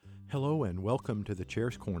Hello and welcome to the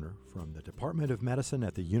Chair's Corner from the Department of Medicine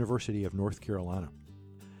at the University of North Carolina.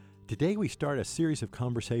 Today we start a series of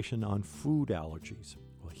conversation on food allergies.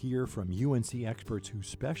 We'll hear from UNC experts who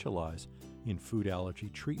specialize in food allergy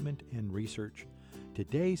treatment and research.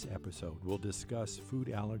 Today's episode will discuss food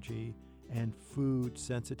allergy and food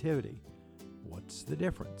sensitivity. What's the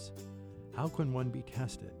difference? How can one be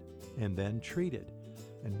tested and then treated?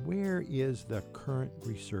 And where is the current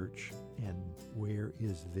research and where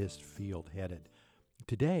is this field headed?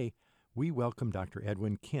 Today, we welcome Dr.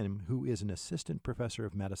 Edwin Kim, who is an assistant professor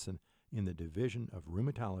of medicine in the Division of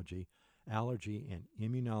Rheumatology, Allergy, and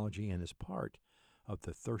Immunology and is part of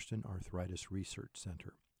the Thurston Arthritis Research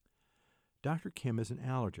Center. Dr. Kim is an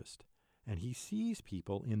allergist, and he sees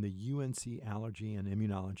people in the UNC Allergy and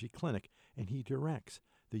Immunology Clinic, and he directs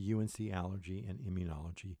the UNC Allergy and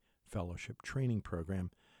Immunology Fellowship Training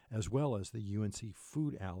Program, as well as the UNC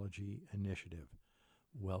Food Allergy Initiative.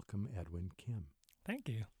 Welcome, Edwin Kim. Thank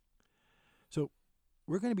you. So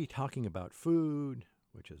we're going to be talking about food,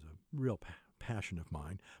 which is a real passion of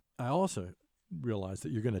mine. I also realize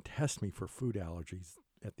that you're going to test me for food allergies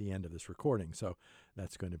at the end of this recording, so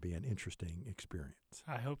that's going to be an interesting experience.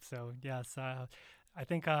 I hope so, yes. I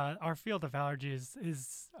think our field of allergies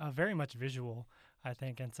is very much visual, I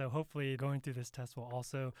think, and so hopefully going through this test will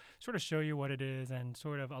also sort of show you what it is and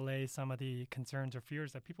sort of allay some of the concerns or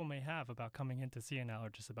fears that people may have about coming in to see an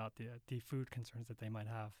allergist about the food concerns that they might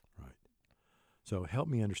have. Right. So help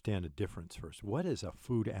me understand the difference first. What is a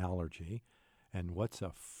food allergy and what's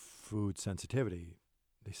a food sensitivity?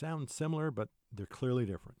 They sound similar, but they're clearly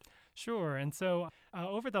different. Sure. And so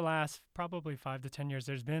over the last probably 5 to 10 years,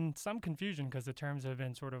 there's been some confusion because the terms have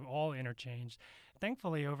been sort of all interchanged.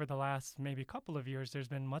 Thankfully, over the last maybe couple of years, there's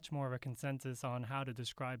been much more of a consensus on how to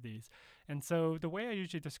describe these. And so the way I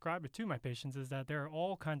usually describe it to my patients is that there are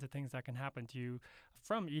all kinds of things that can happen to you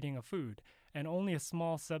from eating a food. And only a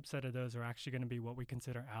small subset of those are actually going to be what we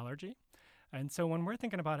consider allergy. And so when we're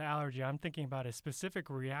thinking about allergy, I'm thinking about a specific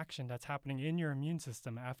reaction that's happening in your immune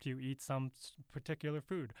system after you eat some particular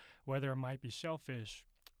food, whether it might be shellfish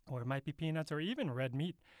or it might be peanuts or even red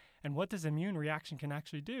meat. And what this immune reaction can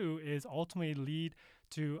actually do is ultimately lead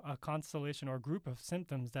to a constellation or group of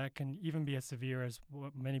symptoms that can even be as severe as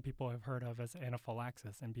what many people have heard of as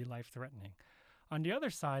anaphylaxis and be life-threatening. On the other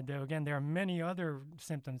side, though, again, there are many other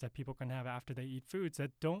symptoms that people can have after they eat foods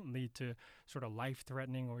that don't lead to sort of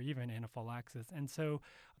life-threatening or even anaphylaxis. And so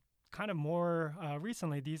kind of more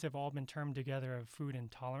recently, these have all been termed together as food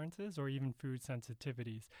intolerances or even food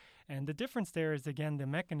sensitivities. And the difference there is, again, the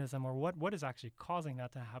mechanism or what is actually causing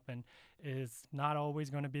that to happen is not always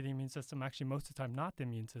going to be the immune system, actually most of the time not the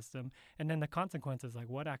immune system. And then the consequences, like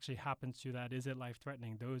what actually happens to that, is it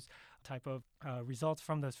life-threatening? Those type of results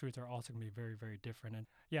from those foods are also going to be very, very different. And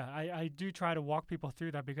yeah, I do try to walk people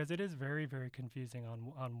through that because it is very, very confusing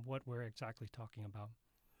on what we're exactly talking about.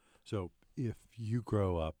 So if you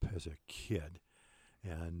grow up as a kid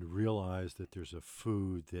and realize that there's a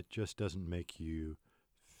food that just doesn't make you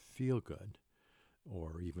feel good,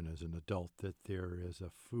 or even as an adult that there is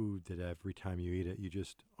a food that every time you eat it, you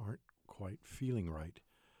just aren't quite feeling right,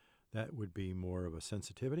 that would be more of a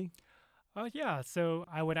sensitivity? Yeah, so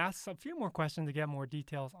I would ask a few more questions to get more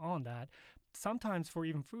details on that. Sometimes for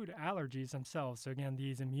even food allergies themselves, so again,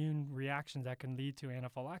 these immune reactions that can lead to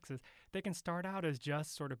anaphylaxis, they can start out as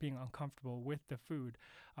just sort of being uncomfortable with the food.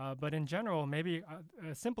 But in general, maybe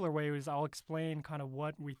a simpler way is I'll explain kind of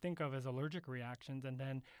what we think of as allergic reactions, and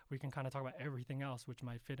then we can kind of talk about everything else which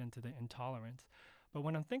might fit into the intolerance. But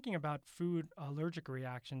when I'm thinking about food allergic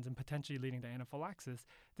reactions and potentially leading to anaphylaxis,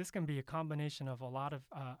 this can be a combination of a lot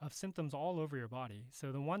of symptoms all over your body.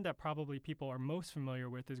 So the one that probably people are most familiar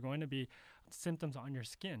with is going to be symptoms on your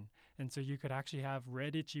skin. And so you could actually have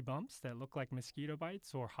red itchy bumps that look like mosquito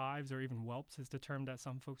bites or hives or even whelps is the term that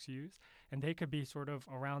some folks use. And they could be sort of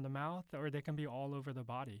around the mouth or they can be all over the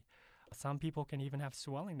body. Some people can even have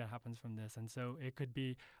swelling that happens from this. And so it could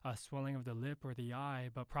be a swelling of the lip or the eye,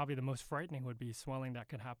 but probably the most frightening would be swelling that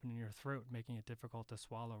could happen in your throat, making it difficult to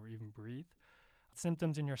swallow or even breathe.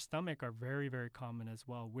 Symptoms in your stomach are very, very common as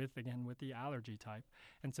well with the allergy type.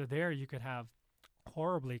 And so there you could have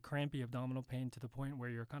horribly crampy abdominal pain to the point where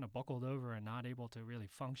you're kind of buckled over and not able to really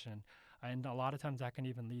function. And a lot of times that can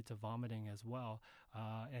even lead to vomiting as well.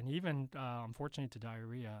 And even, unfortunately, to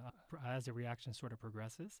diarrhea as the reaction sort of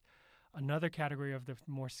progresses. Another category of the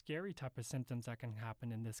more scary type of symptoms that can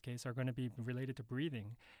happen in this case are going to be related to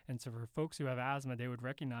breathing. And so for folks who have asthma, they would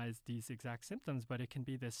recognize these exact symptoms, but it can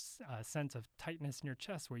be this sense of tightness in your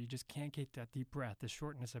chest where you just can't get that deep breath, the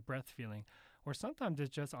shortness of breath feeling, or sometimes it's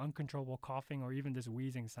just uncontrollable coughing or even this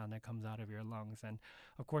wheezing sound that comes out of your lungs. And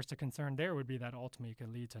of course, the concern there would be that ultimately it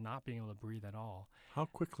could lead to not being able to breathe at all. How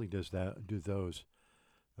quickly do those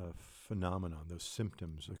phenomenon, those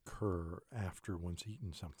symptoms occur after one's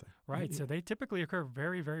eaten something? Right. So they typically occur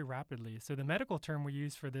very, very rapidly. So the medical term we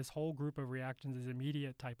use for this whole group of reactions is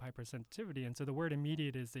immediate type hypersensitivity. And so the word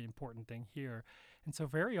immediate is the important thing here. And so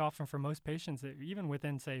very often for most patients, even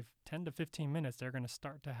within, say, 10 to 15 minutes, they're going to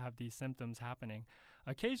start to have these symptoms happening.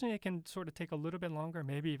 Occasionally, it can sort of take a little bit longer,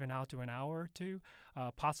 maybe even out to an hour or two,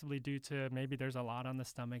 possibly due to maybe there's a lot on the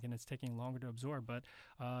stomach and it's taking longer to absorb. But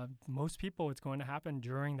most people, it's going to happen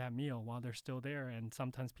during that meal while they're still there. And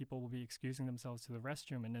sometimes people will be excusing themselves to the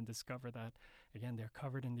restroom and then discover that, again, they're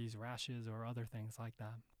covered in these rashes or other things like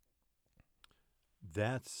that.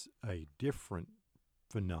 That's a different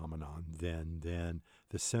phenomenon than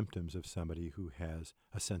the symptoms of somebody who has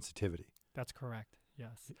a sensitivity. That's correct,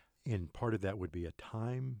 yes. And part of that would be a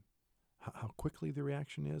time, how quickly the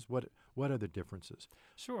reaction is. What are the differences?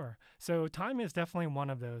 Sure. So time is definitely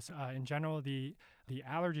one of those. In general, the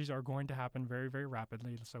allergies are going to happen very, very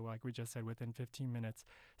rapidly. So like we just said, within 15 minutes.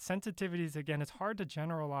 Sensitivities, again, it's hard to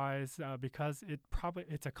generalize because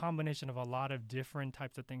it's a combination of a lot of different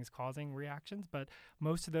types of things causing reactions. But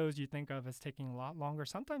most of those you think of as taking a lot longer,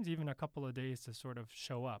 sometimes even a couple of days to sort of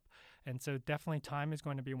show up. And so definitely time is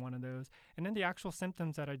going to be one of those. And then the actual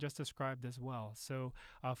symptoms that I just described as well. So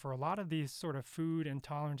for a lot of these sort of food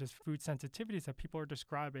intolerances, food sensitivities that people are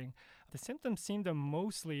describing, the symptoms seem to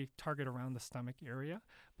mostly target around the stomach area,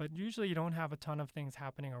 but usually you don't have a ton of things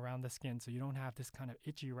happening around the skin. So you don't have this kind of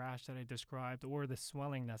itchy rash that I described or the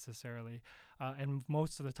swelling necessarily. And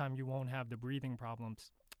most of the time you won't have the breathing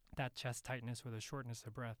problems, that chest tightness or the shortness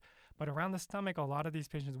of breath. But around the stomach, a lot of these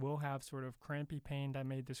patients will have sort of crampy pain that I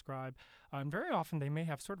may describe. And very often they may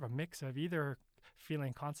have sort of a mix of either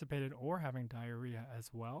feeling constipated or having diarrhea as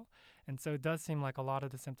well. And so it does seem like a lot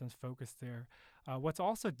of the symptoms focus there. What's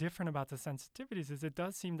also different about the sensitivities is it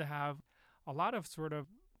does seem to have a lot of sort of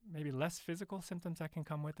maybe less physical symptoms that can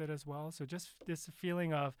come with it as well. So just this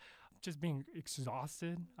feeling of just being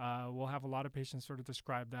exhausted. We'll have a lot of patients sort of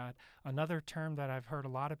describe that. Another term that I've heard a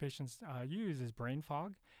lot of patients use is brain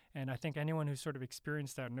fog. And I think anyone who's sort of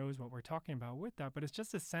experienced that knows what we're talking about with that. But it's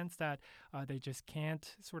just a sense that they just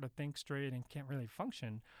can't sort of think straight and can't really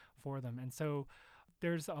function for them. And so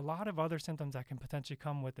there's a lot of other symptoms that can potentially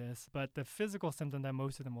come with this. But the physical symptom that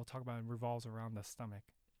most of them will talk about revolves around the stomach.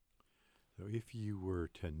 So if you were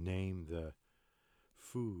to name the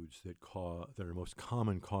foods that are most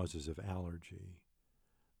common causes of allergy,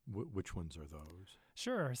 which ones are those?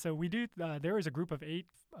 Sure. So we do. There is a group of eight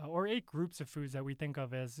groups of foods that we think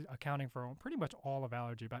of as accounting for pretty much all of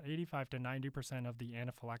allergy, about 85 to 90% of the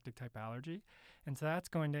anaphylactic type allergy. And so that's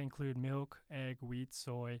going to include milk, egg, wheat,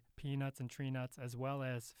 soy, peanuts and tree nuts, as well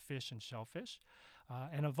as fish and shellfish.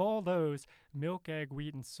 And of all those, milk, egg,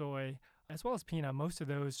 wheat, and soy, as well as peanut, most of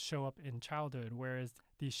those show up in childhood, whereas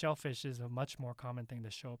the shellfish is a much more common thing to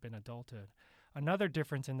show up in adulthood. Another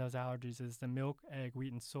difference in those allergies is the milk, egg,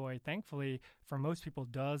 wheat, and soy, thankfully, for most people,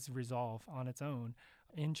 does resolve on its own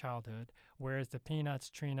in childhood, whereas the peanuts,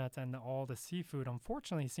 tree nuts, and all the seafood,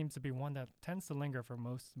 unfortunately, seems to be one that tends to linger for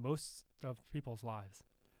most of people's lives.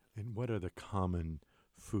 And what are the common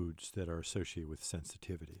foods that are associated with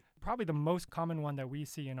sensitivity? Probably the most common one that we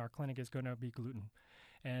see in our clinic is going to be gluten.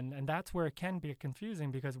 And that's where it can be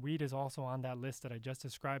confusing because wheat is also on that list that I just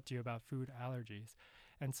described to you about food allergies.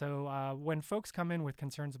 And so when folks come in with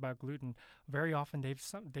concerns about gluten, very often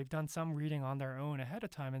they've done some reading on their own ahead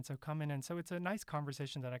of time, and so come in. And so it's a nice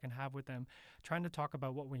conversation that I can have with them, trying to talk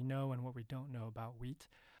about what we know and what we don't know about wheat.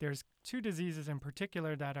 There's two diseases in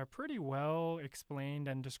particular that are pretty well explained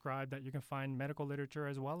and described that you can find medical literature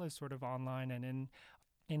as well as sort of online and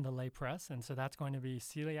in the lay press. And so that's going to be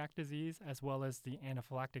celiac disease as well as the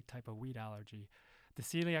anaphylactic type of wheat allergy. The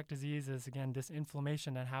celiac disease is, again, this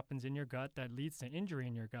inflammation that happens in your gut that leads to injury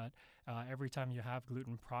in your gut every time you have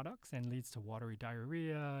gluten products and leads to watery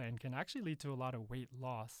diarrhea and can actually lead to a lot of weight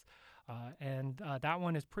loss. And that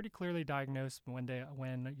one is pretty clearly diagnosed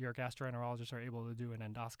when your gastroenterologists are able to do an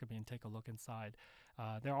endoscopy and take a look inside.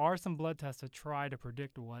 There are some blood tests to try to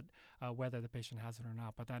predict whether the patient has it or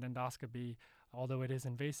not, but that endoscopy, although it is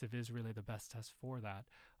invasive, is really the best test for that.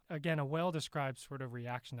 Again, a well-described sort of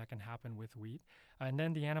reaction that can happen with wheat. And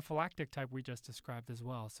then the anaphylactic type we just described as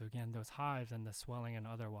well. So again, those hives and the swelling and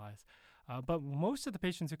otherwise. But most of the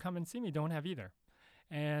patients who come and see me don't have either.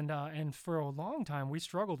 And for a long time, we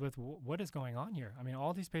struggled with what is going on here. I mean,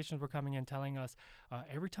 all these patients were coming in telling us,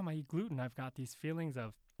 every time I eat gluten, I've got these feelings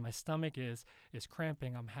of my stomach is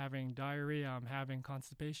cramping. I'm having diarrhea. I'm having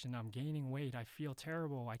constipation. I'm gaining weight. I feel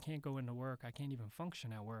terrible. I can't go into work. I can't even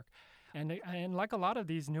function at work. And like a lot of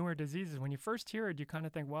these newer diseases, when you first hear it, you kind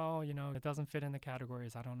of think, well, it doesn't fit in the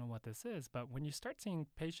categories. I don't know what this is. But when you start seeing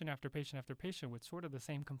patient after patient after patient with sort of the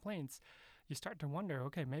same complaints, you start to wonder,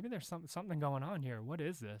 okay, maybe there's something going on here. What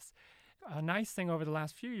is this? A nice thing over the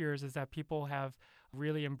last few years is that people have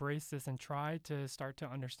really embraced this and tried to start to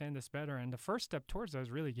understand this better. And the first step towards that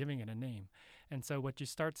is really giving it a name. And so what you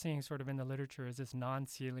start seeing sort of in the literature is this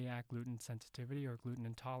non-celiac gluten sensitivity or gluten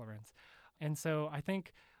intolerance. And so I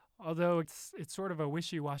think, although it's sort of a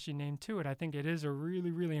wishy-washy name to it, I think it is a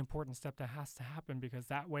really, really important step that has to happen, because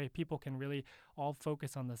that way people can really all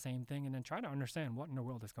focus on the same thing and then try to understand what in the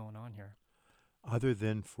world is going on here. Other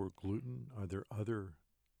than for gluten, are there other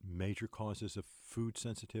major causes of food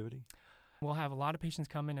sensitivity? We'll have a lot of patients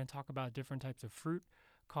come in and talk about different types of fruit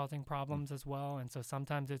causing problems as well. And so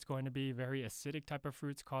sometimes it's going to be very acidic type of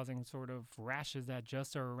fruits causing sort of rashes that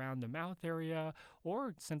just are around the mouth area,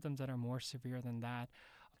 or symptoms that are more severe than that.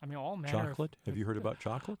 I mean, all manner Chocolate? Have you heard about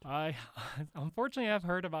chocolate? I unfortunately have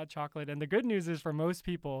heard about chocolate, and the good news is for most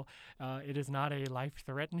people, it is not a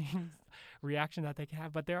life-threatening reaction that they can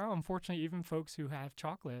have. But there are unfortunately even folks who have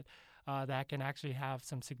chocolate that can actually have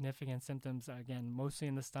some significant symptoms, again, mostly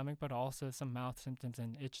in the stomach, but also some mouth symptoms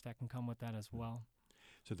and itch that can come with that as well.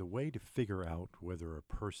 So the way to figure out whether a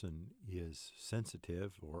person is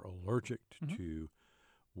sensitive or allergic to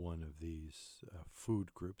one of these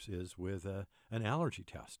food groups is with an allergy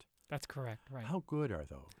test. That's correct, right. How good are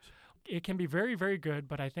those? It can be very, very good,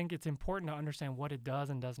 but I think it's important to understand what it does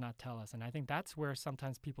and does not tell us. And I think that's where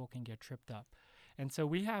sometimes people can get tripped up. And so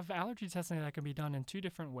we have allergy testing that can be done in two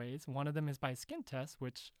different ways. One of them is by skin test,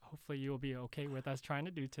 which hopefully you'll be okay with us trying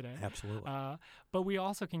to do today. Absolutely. But we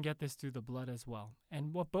also can get this through the blood as well.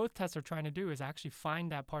 And what both tests are trying to do is actually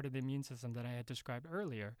find that part of the immune system that I had described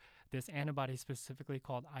earlier, this antibody specifically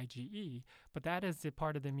called IgE, but that is the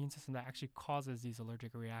part of the immune system that actually causes these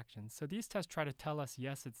allergic reactions. So these tests try to tell us,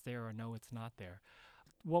 yes, it's there, or no, it's not there.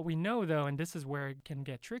 What we know, though, and this is where it can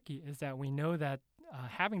get tricky, is that we know that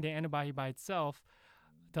having the antibody by itself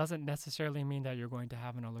doesn't necessarily mean that you're going to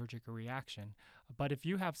have an allergic reaction. But if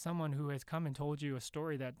you have someone who has come and told you a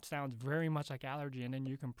story that sounds very much like allergy, and then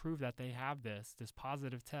you can prove that they have this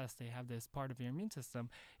positive test, they have this part of your immune system,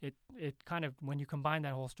 it kind of, when you combine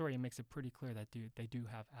that whole story, it makes it pretty clear that they do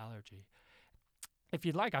have allergy. If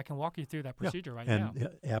you'd like, I can walk you through that procedure now.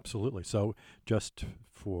 Absolutely. So just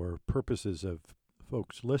for purposes of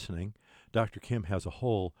folks listening, Dr. Kim has a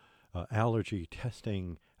whole allergy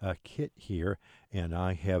testing kit here, and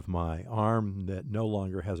I have my arm that no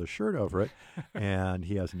longer has a shirt over it, and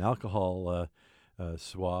he has an alcohol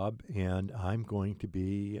swab, and I'm going to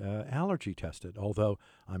be allergy tested, although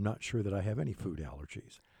I'm not sure that I have any food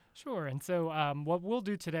allergies. Sure. And so what we'll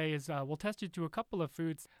do today is we'll test you to a couple of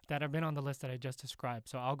foods that have been on the list that I just described.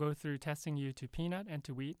 So I'll go through testing you to peanut and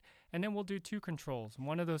to wheat, and then we'll do two controls.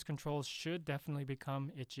 One of those controls should definitely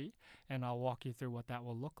become itchy, and I'll walk you through what that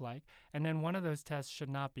will look like. And then one of those tests should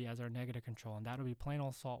not be as our negative control, and that will be plain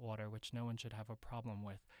old salt water, which no one should have a problem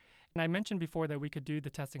with. And I mentioned before that we could do the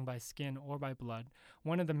testing by skin or by blood.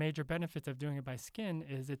 One of the major benefits of doing it by skin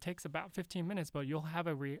is it takes about 15 minutes, but you'll have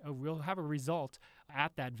a result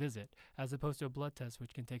at that visit, as opposed to a blood test,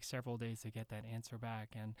 which can take several days to get that answer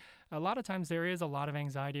back. And a lot of times there is a lot of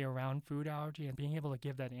anxiety around food allergy, and being able to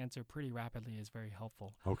give that answer pretty rapidly is very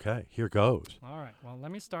helpful. Okay, here goes. All right, well,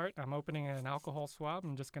 let me start. I'm opening an alcohol swab.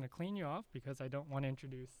 I'm just going to clean you off because I don't want to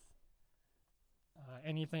introduce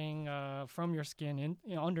anything from your skin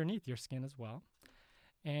underneath your skin as well.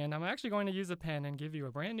 And I'm actually going to use a pen and give you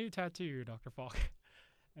a brand new tattoo, Dr. Falk.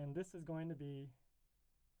 And this is going to be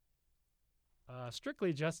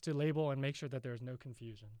strictly just to label and make sure that there's no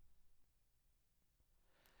confusion.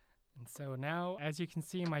 And so now, as you can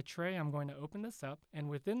see in my tray, I'm going to open this up. And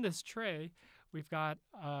within this tray, we've got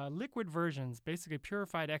liquid versions, basically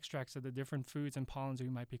purified extracts of the different foods and pollens we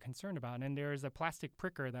might be concerned about. And there is a plastic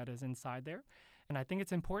pricker that is inside there. And I think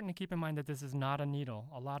it's important to keep in mind that this is not a needle.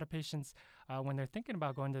 A lot of patients, when they're thinking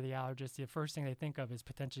about going to the allergist, the first thing they think of is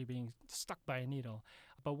potentially being stuck by a needle.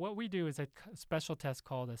 But what we do is a special test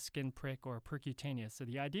called a skin prick or percutaneous. So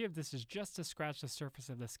the idea of this is just to scratch the surface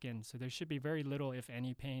of the skin. So there should be very little, if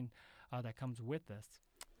any, pain that comes with this.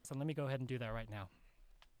 So let me go ahead and do that right now.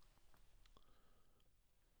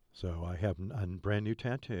 So I have a brand new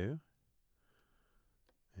tattoo,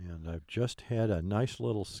 and I've just had a nice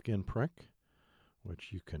little skin prick, which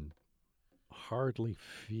you can hardly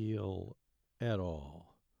feel at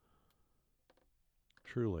all.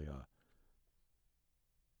 Truly a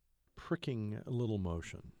pricking little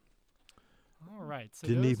motion. All right. So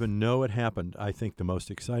Didn't even know it happened. I think the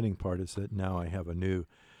most exciting part is that now I have a new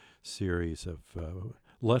series of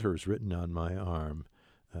letters written on my arm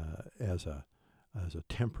as a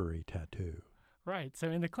temporary tattoo. Right. So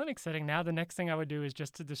in the clinic setting, now the next thing I would do is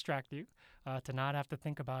just to distract you, to not have to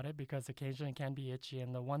think about it because occasionally it can be itchy.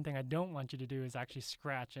 And the one thing I don't want you to do is actually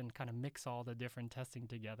scratch and kind of mix all the different testing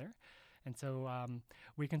together. And so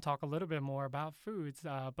we can talk a little bit more about foods,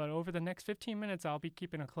 but over the next 15 minutes, I'll be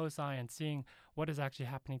keeping a close eye and seeing what is actually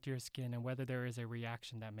happening to your skin and whether there is a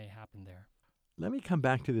reaction that may happen there. Let me come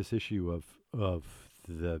back to this issue of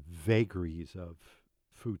the vagaries of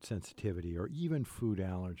food sensitivity or even food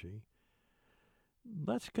allergy.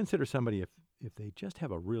 Let's consider somebody if they just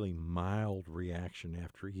have a really mild reaction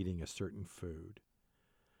after eating a certain food.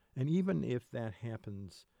 And even if that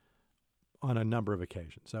happens on a number of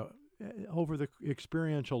occasions. So over the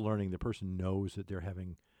experiential learning, the person knows that they're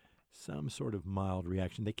having some sort of mild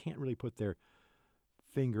reaction. They can't really put their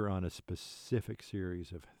finger on a specific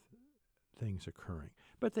series of things occurring,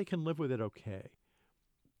 but they can live with it okay.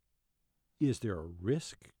 Is there a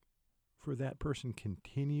risk for that person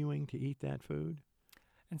continuing to eat that food?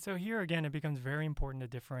 And so here again, it becomes very important to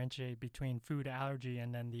differentiate between food allergy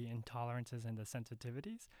and then the intolerances and the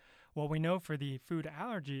sensitivities. What we know for the food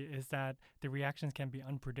allergy is that the reactions can be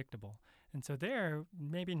unpredictable. And so there,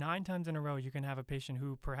 maybe 9 times in a row, you can have a patient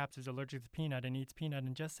who perhaps is allergic to peanut and eats peanut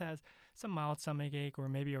and just has some mild stomach ache or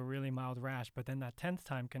maybe a really mild rash, but then that 10th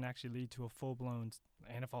time can actually lead to a full-blown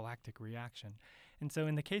anaphylactic reaction. And so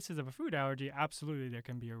in the cases of a food allergy, absolutely there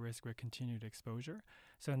can be a risk with continued exposure.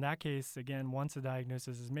 So in that case, again, once a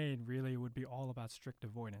diagnosis is made, really it would be all about strict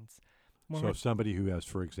avoidance. So if somebody who has,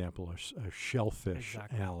 for example, a shellfish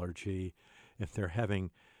allergy, if they're having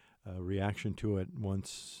a reaction to it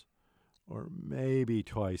once or maybe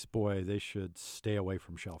twice, boy, they should stay away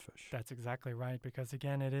from shellfish. That's exactly right, because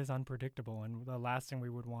again, it is unpredictable, and the last thing we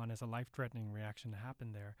would want is a life-threatening reaction to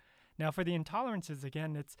happen there. Now, for the intolerances,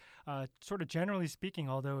 again, it's sort of generally speaking,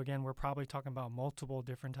 although, again, we're probably talking about multiple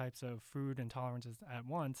different types of food intolerances at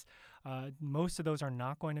once, most of those are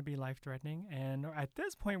not going to be life-threatening. And at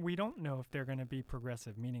this point, we don't know if they're going to be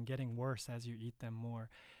progressive, meaning getting worse as you eat them more.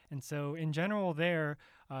 And so in general there,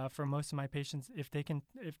 for most of my patients, if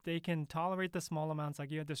they can tolerate the small amounts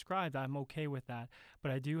like you had described, I'm okay with that.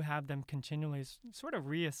 But I do have them continually sort of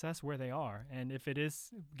reassess where they are. And if it is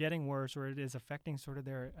getting worse or it is affecting sort of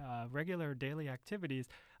their regular daily activities,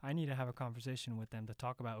 I need to have a conversation with them to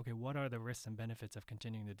talk about, okay, what are the risks and benefits of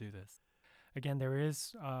continuing to do this? Again, there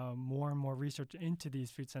is more and more research into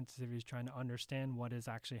these food sensitivities, trying to understand what is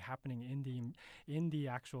actually happening in the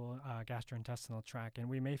actual gastrointestinal tract, and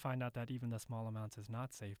we may find out that even the small amounts is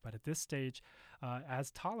not safe. But at this stage,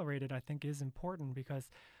 as tolerated, I think is important because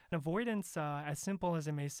avoidance, as simple as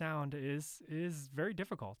it may sound, is very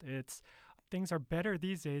difficult. Things are better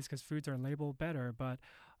these days because foods are labeled better, but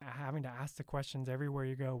having to ask the questions everywhere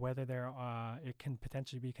you go, whether it can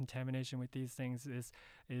potentially be contamination with these things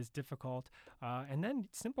is difficult. And then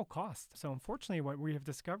simple cost. So unfortunately, what we have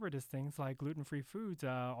discovered is things like gluten-free foods,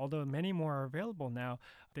 although many more are available now,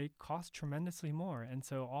 they cost tremendously more. And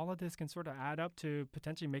so all of this can sort of add up to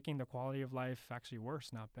potentially making the quality of life actually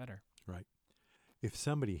worse, not better. Right. If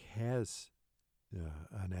somebody has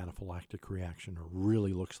an anaphylactic reaction or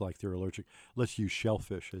really looks like they're allergic, let's use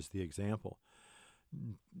shellfish as the example.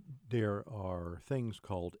 There are things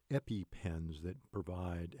called EpiPens that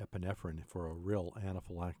provide epinephrine for a real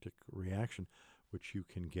anaphylactic reaction, which you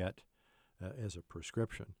can get as a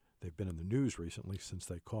prescription. They've been in the news recently since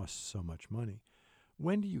they cost so much money.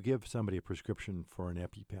 When do you give somebody a prescription for an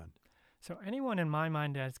EpiPen? So anyone in my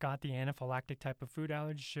mind that's got the anaphylactic type of food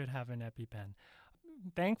allergy should have an EpiPen.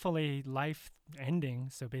 Thankfully, life-ending,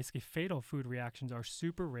 so basically fatal food reactions are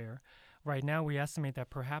super rare. Right now, we estimate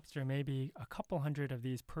that perhaps there may be a couple hundred of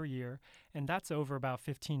these per year, and that's over about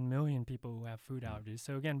 15 million people who have food allergies.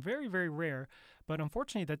 So again, very, very rare. But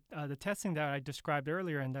unfortunately, the testing that I described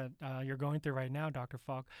earlier and that you're going through right now, Dr.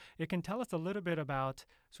 Falk, it can tell us a little bit about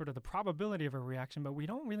sort of the probability of a reaction, but we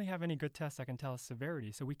don't really have any good tests that can tell us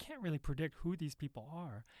severity. So we can't really predict who these people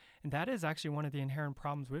are. And that is actually one of the inherent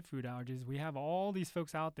problems with food allergies. We have all these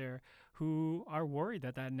folks out there who are worried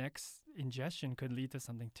that next ingestion could lead to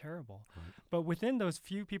something terrible. Right. But within those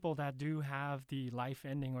few people that do have the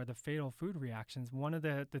life-ending or the fatal food reactions, one of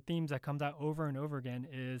the themes that comes out over and over again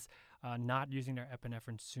is not using their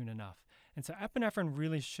epinephrine soon enough. And so epinephrine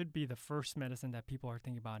really should be the first medicine that people are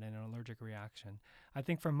thinking about in an allergic reaction. I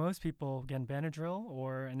think for most people, again, Benadryl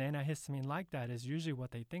or an antihistamine like that is usually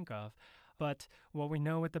what they think of. But what we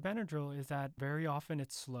know with the Benadryl is that very often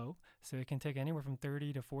it's slow, so it can take anywhere from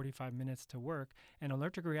 30 to 45 minutes to work, and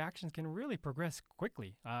allergic reactions can really progress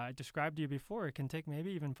quickly. I described to you before, it can take maybe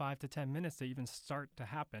even 5 to 10 minutes to even start to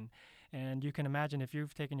happen. And you can imagine if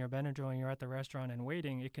you've taken your Benadryl and you're at the restaurant and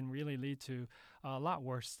waiting, it can really lead to a lot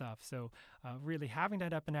worse stuff. So really having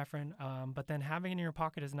that epinephrine, but then having it in your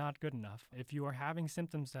pocket is not good enough. If you are having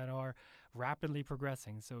symptoms that are rapidly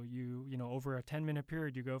progressing, so you know, over a 10-minute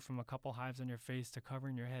period, you go from a couple hives on your face to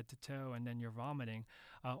covering your head to toe, and then you're vomiting,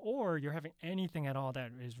 or you're having anything at all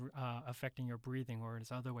that is affecting your breathing or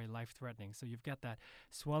is other way life-threatening. So you've got that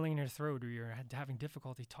swelling in your throat, or you're having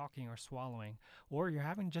difficulty talking or swallowing, or you're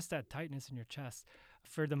having just that tightness in your chest.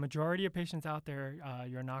 For the majority of patients out there,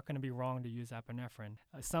 you're not going to be wrong to use epinephrine.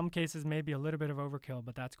 Some cases may be a little bit of overkill,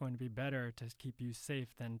 but that's going to be better to keep you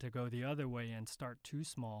safe than to go the other way and start too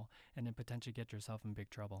small and then potentially get yourself in big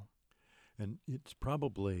trouble. And it's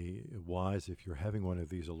probably wise, if you're having one of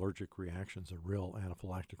these allergic reactions, a real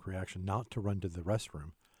anaphylactic reaction, not to run to the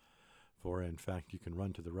restroom. For in fact, you can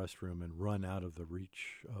run to the restroom and run out of the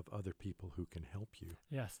reach of other people who can help you.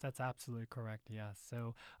 Yes, that's absolutely correct. Yes.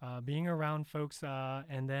 So being around folks,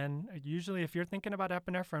 and then usually if you're thinking about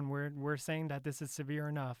epinephrine, we're saying that this is severe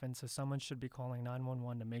enough. And so someone should be calling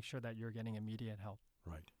 911 to make sure that you're getting immediate help.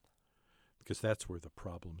 Right. Because that's where the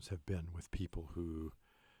problems have been with people who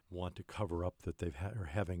want to cover up that are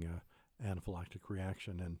having a anaphylactic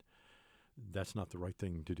reaction. And that's not the right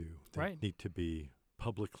thing to do. They need to be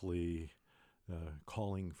publicly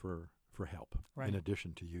calling for help, in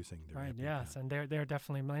addition to using their EpiPen. Yes, and there are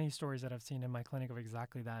definitely many stories that I've seen in my clinic of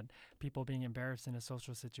exactly that, people being embarrassed in a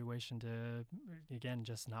social situation to, again,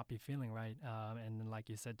 just not be feeling right, and then, like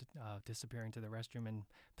you said, disappearing to the restroom and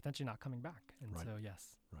potentially not coming back. And so,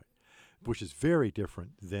 yes. Right. Which is very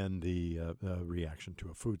different than the reaction to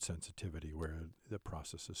a food sensitivity, where the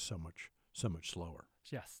process is so much slower.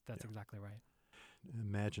 Yes, that's exactly right.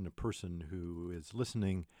 Imagine a person who is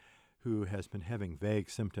listening who has been having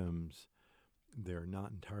vague symptoms. They're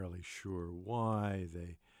not entirely sure why.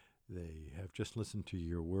 They have just listened to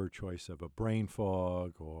your word choice of a brain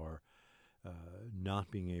fog, or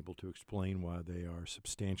not being able to explain why they are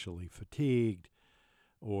substantially fatigued,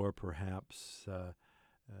 or perhaps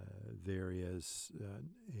there is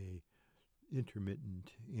a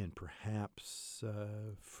intermittent and perhaps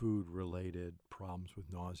food-related problems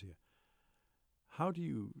with nausea. How do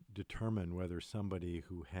you determine whether somebody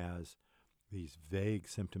who has these vague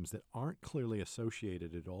symptoms that aren't clearly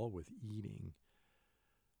associated at all with eating,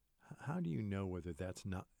 how do you know whether that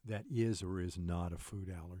is or is not a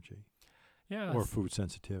food allergy or food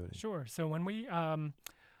sensitivity? Sure. So when we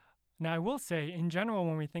now I will say, in general,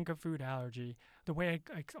 when we think of food allergy, the way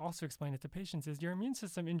I also explain it to patients is your immune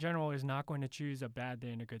system in general is not going to choose a bad day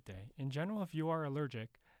and a good day. In general, if you are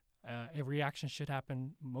allergic, a reaction should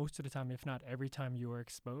happen most of the time, if not every time you are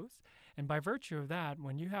exposed. And by virtue of that,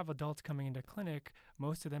 when you have adults coming into clinic,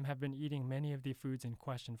 most of them have been eating many of the foods in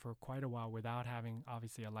question for quite a while without having,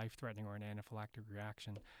 obviously, a life-threatening or an anaphylactic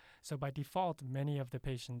reaction. So by default, many of the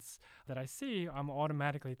patients that I see, I'm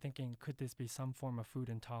automatically thinking, could this be some form of food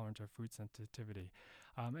intolerance or food sensitivity?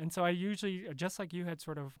 And so I usually, just like you had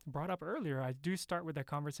sort of brought up earlier, I do start with a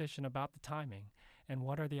conversation about the timing and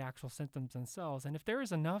what are the actual symptoms themselves. And if there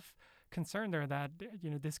is enough concern there that,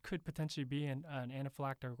 this could potentially be an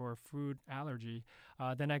anaphylactic or a food allergy,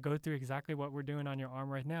 then I go through exactly what we're doing on your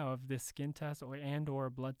arm right now of this skin test or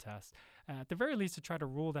a blood test. At the very least, to try to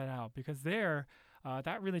rule that out, because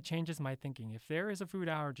that really changes my thinking. If there is a food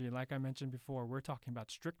allergy, like I mentioned before, we're talking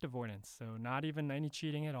about strict avoidance, so not even any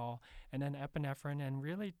cheating at all, and then epinephrine, and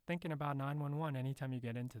really thinking about 911 anytime you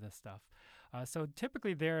get into this stuff. So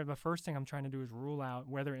typically the first thing I'm trying to do is rule out,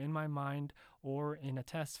 whether in my mind or in a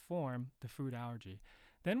test form, the food allergy.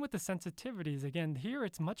 Then with the sensitivities, again, here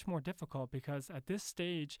it's much more difficult because at this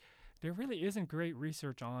stage, there really isn't great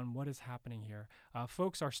research on what is happening here.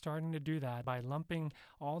 Folks are starting to do that by lumping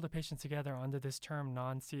all the patients together under this term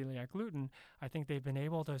non-celiac gluten. I think they've been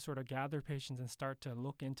able to sort of gather patients and start to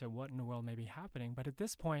look into what in the world may be happening. But at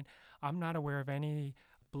this point, I'm not aware of any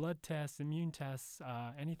blood tests, immune tests,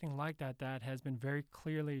 anything like that has been very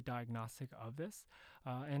clearly diagnostic of this.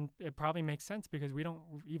 And it probably makes sense because we don't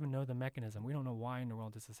even know the mechanism. We don't know why in the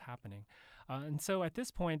world this is happening. And so at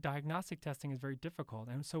this point, diagnostic testing is very difficult.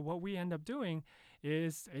 And so what we end up doing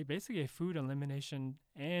is basically a food elimination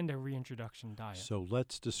and a reintroduction diet. So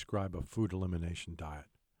let's describe a food elimination diet.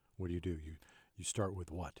 What do? You start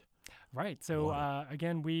with what? Right. So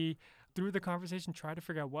again, we, through the conversation, try to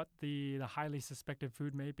figure out what the highly suspected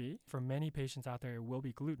food may be. For many patients out there, it will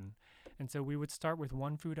be gluten. And so we would start with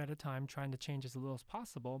one food at a time, trying to change as little as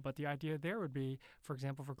possible. But the idea there would be, for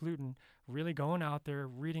example, for gluten, really going out there,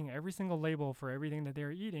 reading every single label for everything that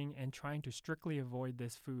they're eating and trying to strictly avoid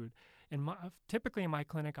this food. Typically in my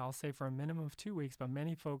clinic, I'll say for a minimum of 2 weeks, but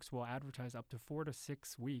many folks will advertise up to 4 to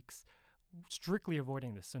 6 weeks strictly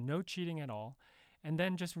avoiding this. So no cheating at all. And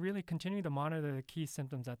then just really continue to monitor the key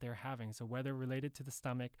symptoms that they're having. So whether related to the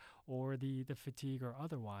stomach or the fatigue or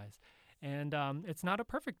otherwise. And it's not a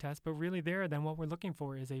perfect test, but really then what we're looking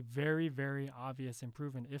for is a very, very obvious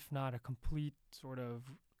improvement, if not a complete sort of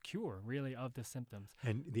cure, really, of the symptoms.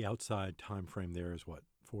 And the outside time frame there is what,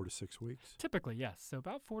 4 to 6 weeks? Typically, yes. So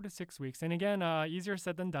about 4 to 6 weeks. And again, easier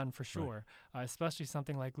said than done for sure, right. Especially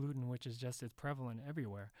something like gluten, which is just as prevalent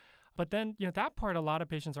everywhere. But then, that part a lot of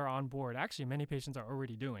patients are on board. Actually, many patients are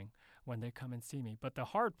already doing when they come and see me. But the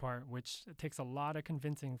hard part, which takes a lot of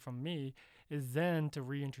convincing from me, is then to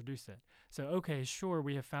reintroduce it. So, okay, sure,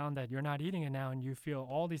 we have found that you're not eating it now and you feel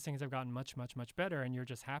all these things have gotten much, much, much better and you're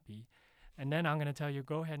just happy. And then I'm going to tell you,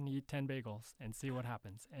 go ahead and eat 10 bagels and see what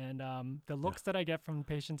happens. And the looks that I get from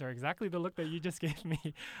patients are exactly the look that you just gave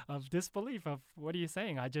me of disbelief of, what are you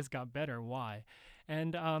saying? I just got better. Why?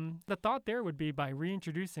 And the thought there would be by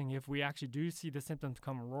reintroducing, if we actually do see the symptoms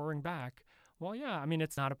come roaring back, well, yeah, I mean,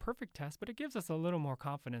 it's not a perfect test, but it gives us a little more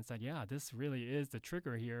confidence that, yeah, this really is the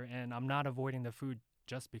trigger here. And I'm not avoiding the food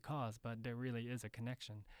just because, but there really is a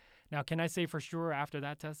connection. Now, can I say for sure after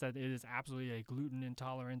that test that it is absolutely a gluten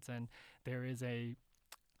intolerance and there is a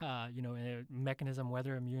mechanism,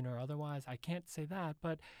 whether immune or otherwise? I can't say that,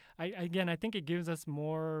 but I think it gives us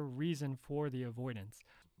more reason for the avoidance.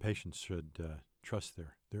 Patients should trust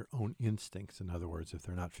their own instincts, in other words, if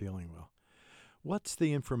they're not feeling well. What's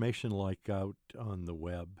the information like out on the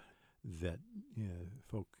web that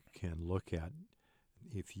folk can look at?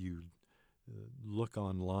 If you look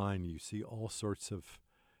online, you see all sorts of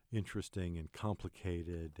interesting and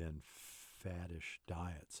complicated and faddish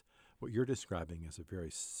diets. What you're describing is a very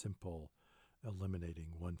simple, eliminating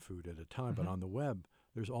one food at a time. Mm-hmm. But on the web,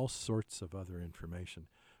 there's all sorts of other information.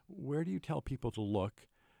 Where do you tell people to look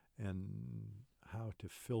and how to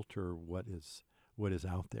filter what is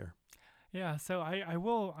out there? Yeah, so I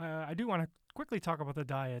do want to quickly talk about the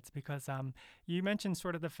diets because you mentioned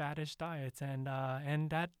sort of the faddish diets and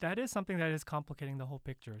that is something that is complicating the whole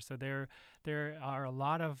picture. So there are a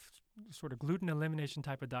lot of sort of gluten elimination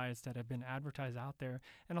type of diets that have been advertised out there,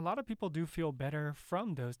 and a lot of people do feel better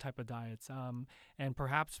from those type of diets, and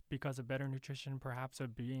perhaps because of better nutrition, perhaps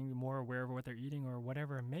of being more aware of what they're eating or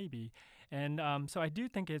whatever it may be. And so I do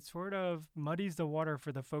think it sort of muddies the water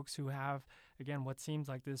for the folks who have, again, what seems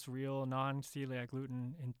like this real non-celiac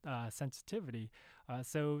gluten sensitivity.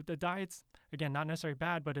 So the diets, again, not necessarily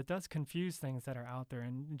bad, but it does confuse things that are out there.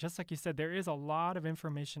 And just like you said, there is a lot of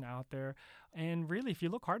information out there. And really, if you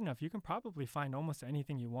look hard enough, you can probably find almost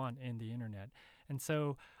anything you want in the internet. And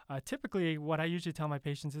so typically what I usually tell my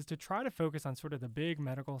patients is to try to focus on sort of the big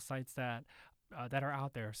medical sites that are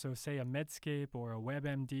out there. So say a Medscape or a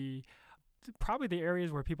WebMD. Probably the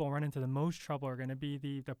areas where people run into the most trouble are going to be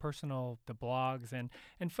the blogs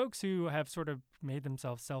and folks who have sort of made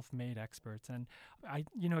themselves self-made experts. And I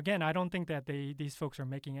don't think that these folks are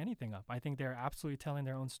making anything up. I think they're absolutely telling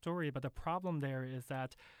their own story. But the problem there is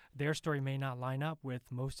that their story may not line up with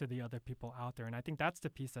most of the other people out there. And I think that's the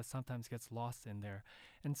piece that sometimes gets lost in there.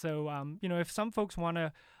 And so, if some folks want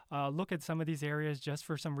to look at some of these areas just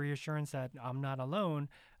for some reassurance that I'm not alone,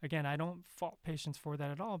 again, I don't fault patients for that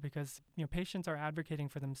at all because, patients are advocating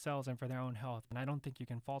for themselves and for their own health. And I don't think you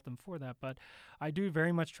can fault them for that. But I do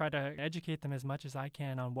very much try to educate them as much as I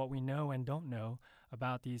can on what we know and don't know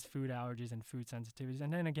about these food allergies and food sensitivities.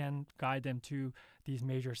 And then again, guide them to these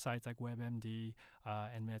major sites like WebMD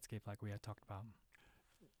and Medscape like we had talked about.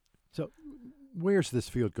 So where's this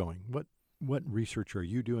field going? What research are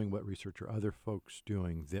you doing? What research are other folks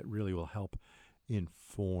doing that really will help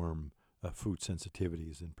inform food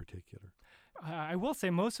sensitivities in particular? I will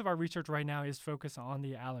say most of our research right now is focused on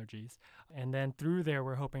the allergies. And then through there,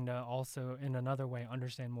 we're hoping to also, in another way,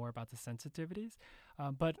 understand more about the sensitivities.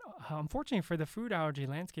 But unfortunately, for the food allergy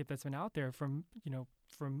landscape that's been out there from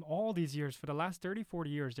all these years, for the last 30,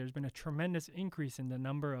 40 years, there's been a tremendous increase in the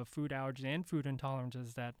number of food allergies and food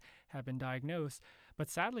intolerances that have been diagnosed. But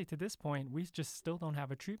sadly, to this point, we just still don't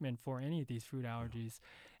have a treatment for any of these food allergies.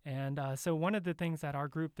 And so one of the things that our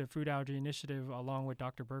group, the Food Allergy Initiative, along with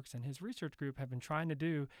Dr. Birx and his research group, have been trying to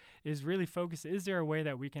do is really focus, is there a way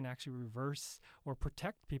that we can actually reverse or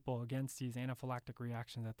protect people against these anaphylactic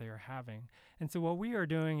reactions that they are having? And so what we are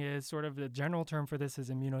doing is sort of the general term for this is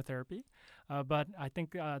immunotherapy. But I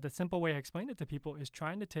think the simple way I explain it to people is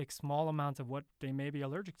trying to take small amounts of what they may be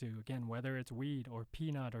allergic to, again, whether it's wheat or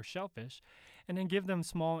peanut or shellfish, and then give them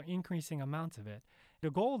small increasing amounts of it. The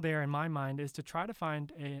goal there, in my mind, is to try to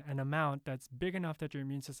find an amount that's big enough that your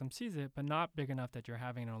immune system sees it, but not big enough that you're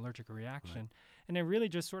having an allergic reaction. Right. And then really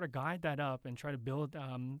just sort of guide that up and try to build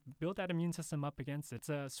that immune system up against it. It's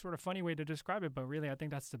a sort of funny way to describe it, but really I think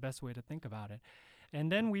that's the best way to think about it.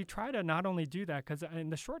 And then we try to not only do that, because in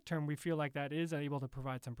the short term, we feel like that is able to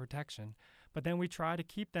provide some protection, but then we try to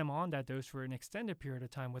keep them on that dose for an extended period of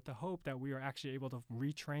time with the hope that we are actually able to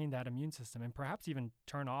retrain that immune system and perhaps even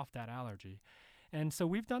turn off that allergy. And so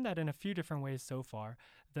we've done that in a few different ways so far.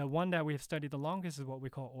 The one that we've studied the longest is what we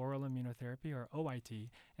call oral immunotherapy, or OIT.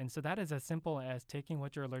 And so that is as simple as taking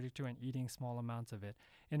what you're allergic to and eating small amounts of it.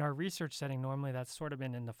 In our research setting, normally that's sort of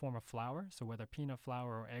been in the form of flour, so whether peanut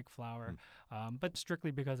flour or egg flour, but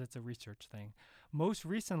strictly because it's a research thing. Most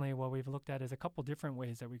recently, what we've looked at is a couple different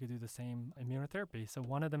ways that we could do the same immunotherapy. So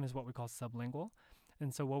one of them is what we call sublingual.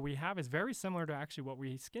 And so what we have is very similar to actually what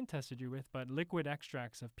we skin tested you with, but liquid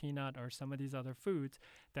extracts of peanut or some of these other foods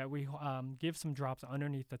that we give some drops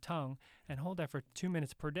underneath the tongue and hold that for 2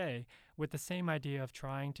 minutes per day with the same idea of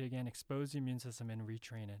trying to, again, expose the immune system and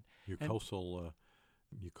retrain it.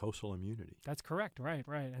 Mucosal immunity. That's correct, right.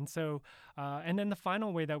 And so, and then the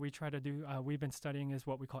final way that we try to do, we've been studying is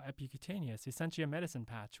what we call epicutaneous, essentially a medicine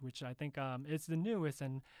patch, which I think is the newest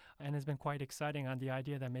and has been quite exciting on the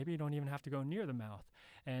idea that maybe you don't even have to go near the mouth.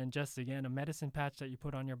 And just, again, a medicine patch that you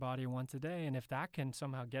put on your body once a day, and if that can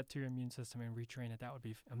somehow get to your immune system and retrain it, that would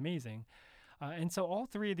be amazing. And so all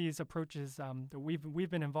three of these approaches,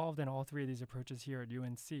 we've been involved in all three of these approaches here at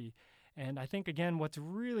UNC. And I think, again, what's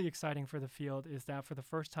really exciting for the field is that for the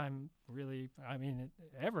first time, really,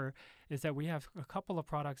 ever, is that we have a couple of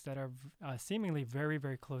products that are seemingly very,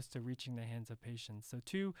 very close to reaching the hands of patients. So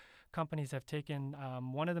two companies have taken,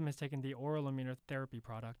 one of them has taken the oral immunotherapy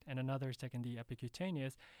product, and another has taken the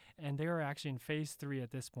epicutaneous, and they are actually in phase 3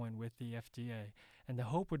 at this point with the FDA. And the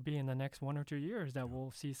hope would be in the next 1 or 2 years that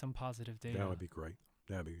we'll see some positive data. That would be great.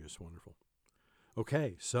 That would be just wonderful.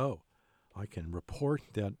 Okay, so I can report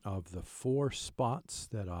that of the 4 spots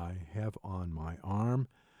that I have on my arm,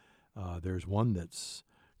 there's one that's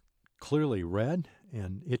clearly red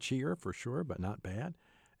and itchier for sure, but not bad.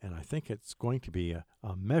 And I think it's going to be a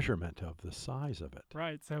measurement of the size of it.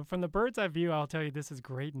 Right. So from the bird's eye view, I'll tell you this is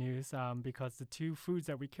great news because the two foods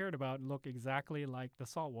that we cared about look exactly like the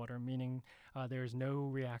saltwater, meaning there's no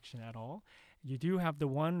reaction at all. You do have the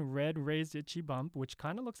one red raised itchy bump, which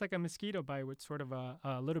kind of looks like a mosquito bite with sort of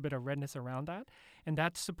a little bit of redness around that. And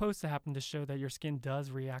that's supposed to happen to show that your skin does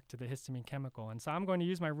react to the histamine chemical. And so I'm going to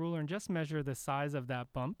use my ruler and just measure the size of that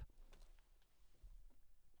bump.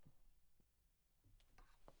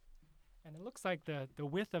 And it looks like the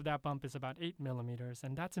width of that bump is about 8 millimeters,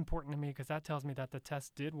 and that's important to me because that tells me that the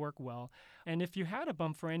test did work well. And if you had a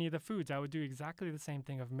bump for any of the foods, I would do exactly the same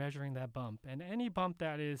thing of measuring that bump. And any bump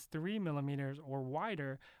that is 3 millimeters or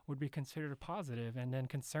wider would be considered positive, and then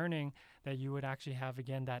concerning that you would actually have,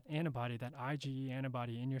 again, that antibody, that IgE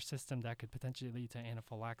antibody in your system that could potentially lead to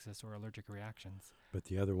anaphylaxis or allergic reactions. But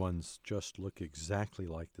the other ones just look exactly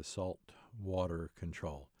like the salt water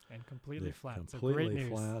control. And completely flat. Completely so great news.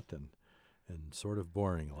 Flat and sort of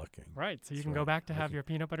boring looking. Right, so you can go back to have your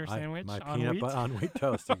peanut butter sandwich my on peanut wheat. on wheat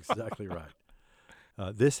toast, exactly right.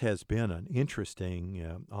 This has been an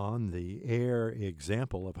interesting on-the-air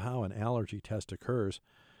example of how an allergy test occurs,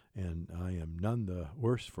 and I am none the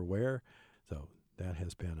worse for wear, so that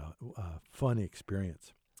has been a fun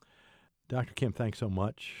experience. Dr. Kim, thanks so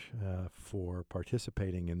much for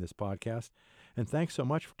participating in this podcast, and thanks so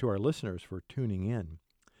much to our listeners for tuning in.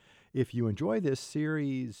 If you enjoy this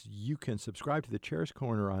series, you can subscribe to the Chair's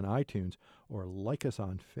Corner on iTunes or like us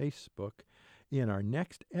on Facebook. In our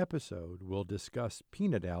next episode, we'll discuss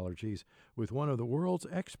peanut allergies with one of the world's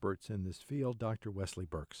experts in this field, Dr. Wesley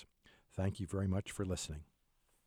Birx. Thank you very much for listening.